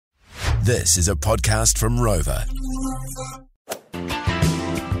This is a podcast from Rover.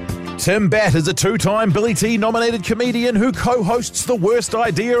 Tim Batt is a two-time Billy T nominated comedian who co-hosts The Worst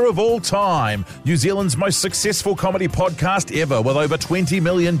Idea of All Time, New Zealand's most successful comedy podcast ever with over 20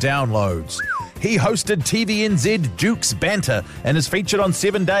 million downloads. He hosted TVNZ Duke's Banter and is featured on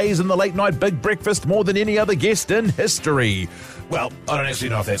 7 Days and the Late Night Big Breakfast more than any other guest in history. Well, I don't actually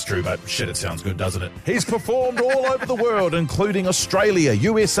know if that's true, but shit, it sounds good, doesn't it? He's performed all over the world, including Australia,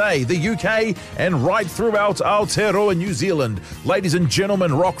 USA, the UK, and right throughout Aotearoa, New Zealand. Ladies and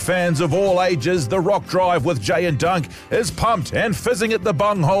gentlemen, rock fans of all ages, The Rock Drive with Jay and Dunk is pumped and fizzing at the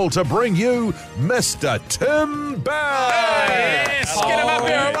bunghole to bring you Mr. Tim Batt. Yes, get him up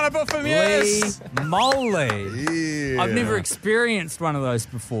here. I want to put from yes. Moly. Yeah. I've never experienced one of those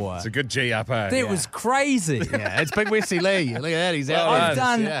before. It's a good G up, eh? That was crazy. Yeah, it's Big Westy Lee. Look at that, he's out. I've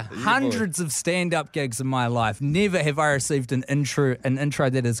done Yeah. hundreds of stand-up gigs in my life. Never have I received an intro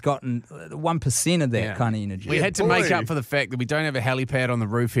that has gotten 1% of that kind of energy. We had to boy. make up for the fact that we don't have a helipad on the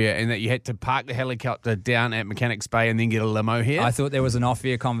roof here and that you had to park the helicopter down at Mechanics Bay and then get a limo here. I thought there was an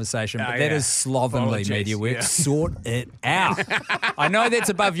off-air conversation, but that yeah. is slovenly Apologies. media work. Yeah. Sort it out. I know that's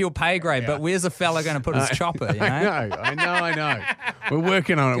above your pay grade, but where's a fella going to put his chopper, you know? I know. We're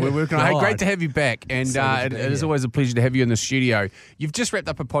working on it. Hey, great to have you back. And So good to it be is here. always a pleasure to have you in the studio. You've just wrapped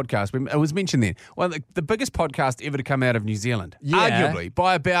up a podcast. It was mentioned then. Well, the biggest podcast ever to come out of New Zealand. Yeah. Arguably,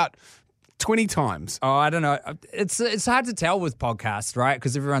 by about 20 times. Oh, I don't know. It's hard to tell with podcasts, right?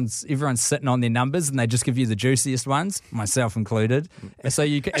 Because everyone's sitting on their numbers and they just give you the juiciest ones, myself included. So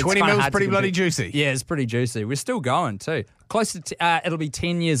it's 20 kinda mils hard to pretty bloody compare. juicy. Yeah, it's pretty juicy. We're still going too. Close to it'll be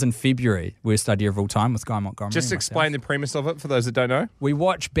 10 years in February. Worst idea of all time with Guy Montgomery. Just and explain myself. the premise of it for those that don't know. We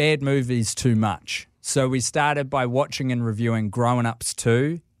watch bad movies too much. So we started by watching and reviewing Grown Ups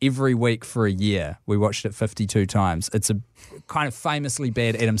 2 every week for a year. We watched it 52 times. It's a kind of famously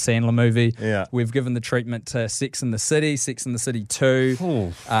bad Adam Sandler movie. Yeah. We've given the treatment to Sex and the City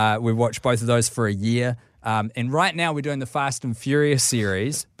 2. We've watched both of those for a year. And right now we're doing the Fast and Furious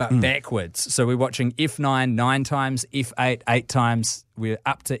series, but backwards. So we're watching F9 9 times, F8 8 times. We're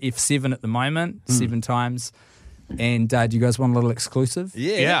up to F7 at the moment, 7 times. And do you guys want a little exclusive?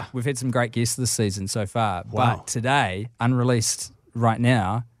 Yeah. We've had some great guests this season so far. Wow. But today, unreleased right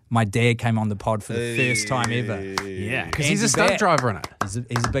now, my dad came on the pod for the first time ever. Yeah, because Andy he's a stunt Batt. driver in it.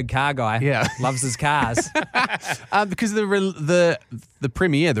 He's a big car guy. Yeah. Loves his cars. Because the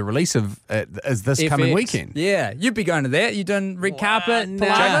premiere, the release of it is this coming FX. weekend. Yeah. You'd be going to that. You doing red carpet,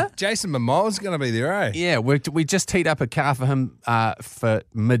 palaver? Jason Momoa's going to be there, eh? Yeah, we just teed up a car for him for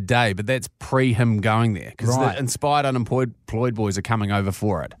midday, but that's pre him going there because Right. the inspired unemployed boys are coming over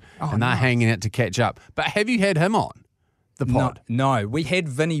for it, and they're hanging out to catch up. But have you had him on the pod? No. We had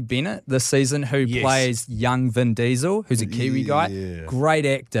Vinny Bennett this season who Yes. plays young Vin Diesel, who's a Kiwi guy. Great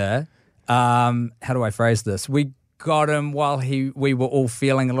actor. How do I phrase this? We got him while we were all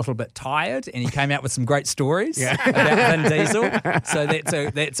feeling a little bit tired, and he came out with some great stories about Vin Diesel. So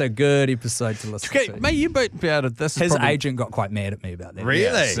that's a good episode to listen Okay, to. mate, you be able to. This is His probably, agent got quite mad at me about that. Really?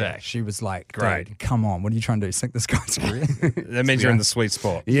 Yeah, so she was like, "Dude, come on, what are you trying to do? Sink this guy's career?" That means you're in the sweet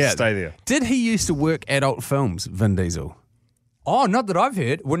spot. Yeah, Stay there. Did he used to work adult films, Vin Diesel? Oh, not that I've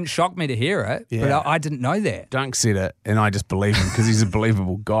heard. Wouldn't shock me to hear it, but Yeah. I didn't know that. Dunk said it, and I just believe him because he's a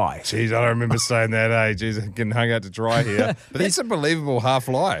believable guy. Jeez, I don't remember saying that, eh? Jeez, I'm getting hung out to dry here. But that's a believable half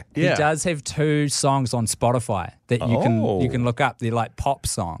lie. He does have 2 songs on Spotify that you can look up. They're like pop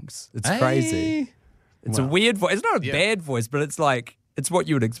songs. It's crazy. It's a weird voice. It's not a bad voice, but it's like it's what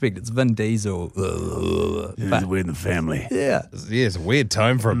you would expect. It's Vin Diesel. But, We're in the family. yeah, Yeah, it's a weird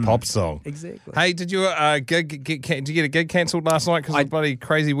tone for a pop song. exactly. Hey, did you did you get a gig cancelled last night because of bloody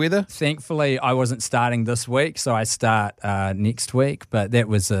crazy weather? Thankfully, I wasn't starting this week, so I start next week. But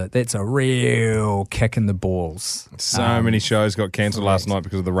that's a real kick in the balls. So many shows got cancelled last night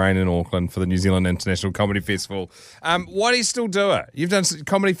because of the rain in Auckland for the New Zealand International Comedy Festival. Why do you still do it? You've done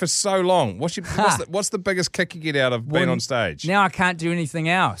comedy for so long. What's the biggest kick you get out of being on stage? Now I can't do anything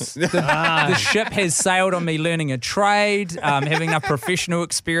else. The ship has sailed on me learning a trade, having enough professional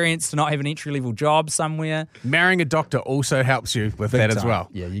experience to not have an entry-level job somewhere. Marrying a doctor also helps you with that as Time. well.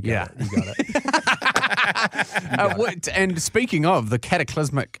 Yeah, you got it. You got it. And speaking of the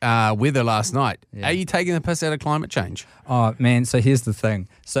cataclysmic weather last night, are you taking the piss out of climate change? Oh, man, so here's the thing.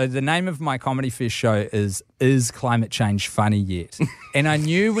 So the name of my Comedy Fest show is Climate Change Funny Yet? And I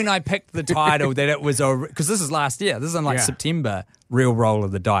knew when I picked the title that it was because this is last year. This is in September. Real roll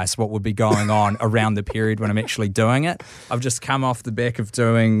of the dice, what would be going on around the period when I'm actually doing it. I've just come off the back of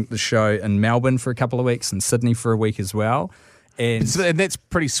doing the show in Melbourne for a couple of weeks and Sydney for a week as well. And And that's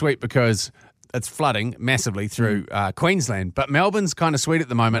pretty sweet because it's flooding massively through Queensland, but Melbourne's kind of sweet at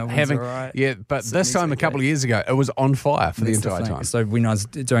the moment. Melbourne's all right. Yeah, but this time a couple of years ago, it was on fire for the entire time. So when I was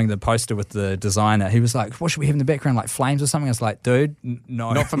doing the poster with the designer, he was like, "What should we have in the background? Like flames or something?" I was like, "Dude,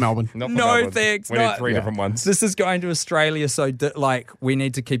 no, Not for Melbourne. Not for no, Melbourne. thanks. We need 3 different ones. This is going to Australia, so we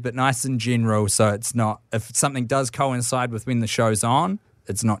need to keep it nice and general, so it's not, if something does coincide with when the show's on,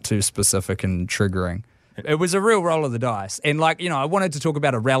 it's not too specific and triggering." It was a real roll of the dice. And I wanted to talk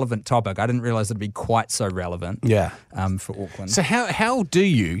about a relevant topic. I didn't realize it'd be quite so relevant for Auckland. So how do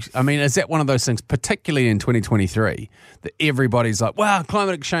you, I mean, is that one of those things, particularly in 2023, that everybody's like, wow,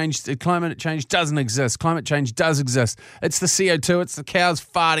 climate change doesn't exist. Climate change does exist. It's the CO2, it's the cows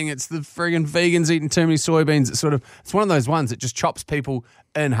farting, it's the friggin' vegans eating too many soybeans. It's one of those ones that just chops people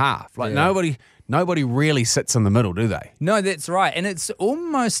in half. Like nobody really sits in the middle, do they? No, that's right. And it's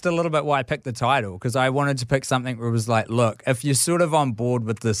almost a little bit why I picked the title, because I wanted to pick something where it was like, look, if you're sort of on board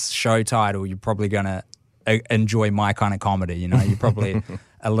with this show title, you're probably going to enjoy my kind of comedy. You're probably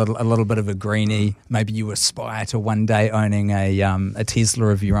a little bit of a greenie. Maybe you aspire to one day owning a Tesla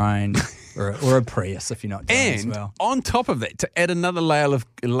of your own. Or a Prius if you're not doing as well. And on top of that, to add another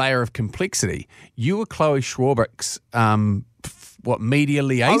layer of complexity, you were Chloe Schwarbrick's media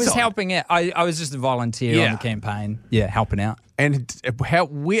liaison? I was helping out. I was just a volunteer on the campaign. Yeah, helping out. And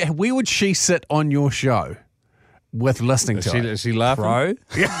where would she sit on your show with listening to it? Is she laughing? Pro? Is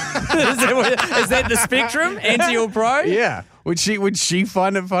that the spectrum? Anti or pro? Yeah. Would she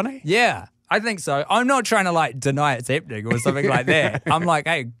find it funny? Yeah, I think so. I'm not trying to deny it's happening or something like that. I'm like,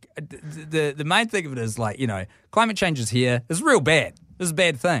 hey, the main thing of it is climate change is here. It's real bad. This is a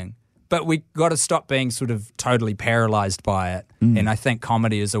bad thing. But we got to stop being sort of totally paralyzed by it. And I think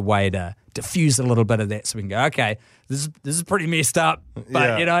comedy is a way to diffuse a little bit of that, so we can go, okay, this is pretty messed up,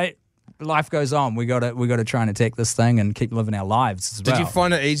 but life goes on. We got to try and attack this thing and keep living our lives as well. Did you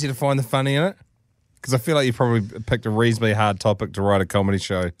find it easy to find the funny in it? Because I feel like you probably picked a reasonably hard topic to write a comedy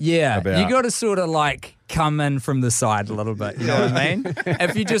show. Yeah, about. You got to sort of come in from the side a little bit. You know what I mean?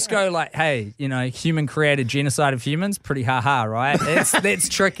 If you just go hey, human created genocide of humans, pretty ha-ha, right? That's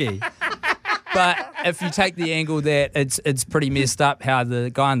tricky. But if you take the angle that it's pretty messed up how the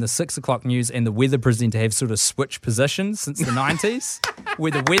guy on the 6 o'clock news and the weather presenter have sort of switched positions since the 90s,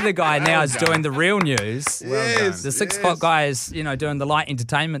 where the weather guy now is doing the real news. The 6 o'clock guy is, doing the light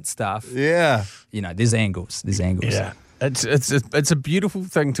entertainment stuff. Yeah. There's angles. Yeah. It's a beautiful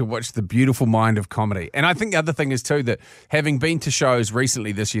thing to watch the beautiful mind of comedy. And I think the other thing is too that having been to shows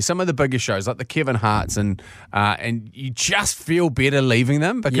recently this year, some of the bigger shows like the Kevin Harts and you just feel better leaving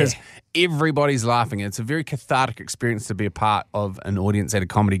them because everybody's laughing. It's a very cathartic experience to be a part of an audience at a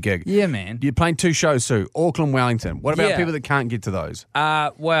comedy gig. Yeah, man. You're playing 2 shows too, Auckland, Wellington. What about people that can't get to those?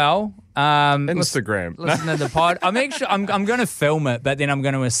 Instagram. Listen to the pod. I'm going to film it, but then I'm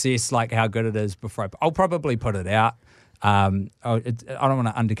going to assess how good it is before I'll probably put it out. I don't want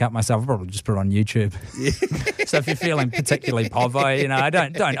to undercut myself. I'll probably just put it on YouTube. So if you're feeling particularly povo,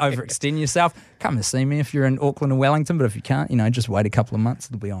 don't overextend yourself. Come and see me if you're in Auckland or Wellington. But if you can't, just wait a couple of months.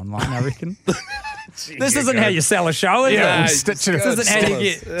 It'll be online, I reckon. This isn't how you sell a show, is it? This isn't how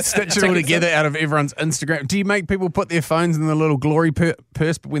you stitch it all together out of everyone's Instagram. Do you make people put their phones in the little glory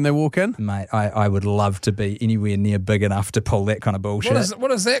purse when they walk in? Mate, I would love to be anywhere near big enough to pull that kind of bullshit. What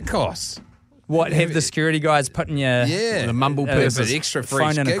does that cost? What, have the security guys putting your the mumble purses, extra for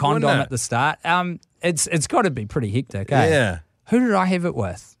phone each and a gig, condom at the start? It's got to be pretty hectic, eh? Yeah. Who did I have it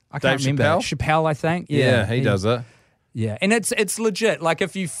with? I can't remember. Chappelle, I think. Yeah, he does it. Yeah, and it's legit.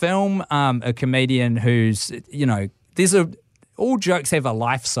 If you film a comedian who's, all jokes have a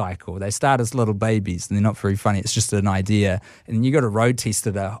life cycle. They start as little babies and they're not very funny. It's just an idea. And then you got to road test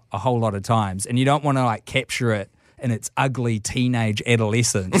it a whole lot of times. And you don't want to capture it in its ugly teenage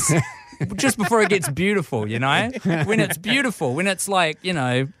adolescence. Just before it gets beautiful, When it's beautiful, when it's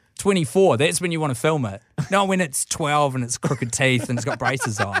 24, that's when you want to film it. Not when it's 12 and it's crooked teeth and it's got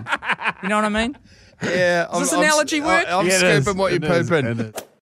braces on. You know what I mean? Yeah. Does this analogy work? I'm scooping what you're pooping.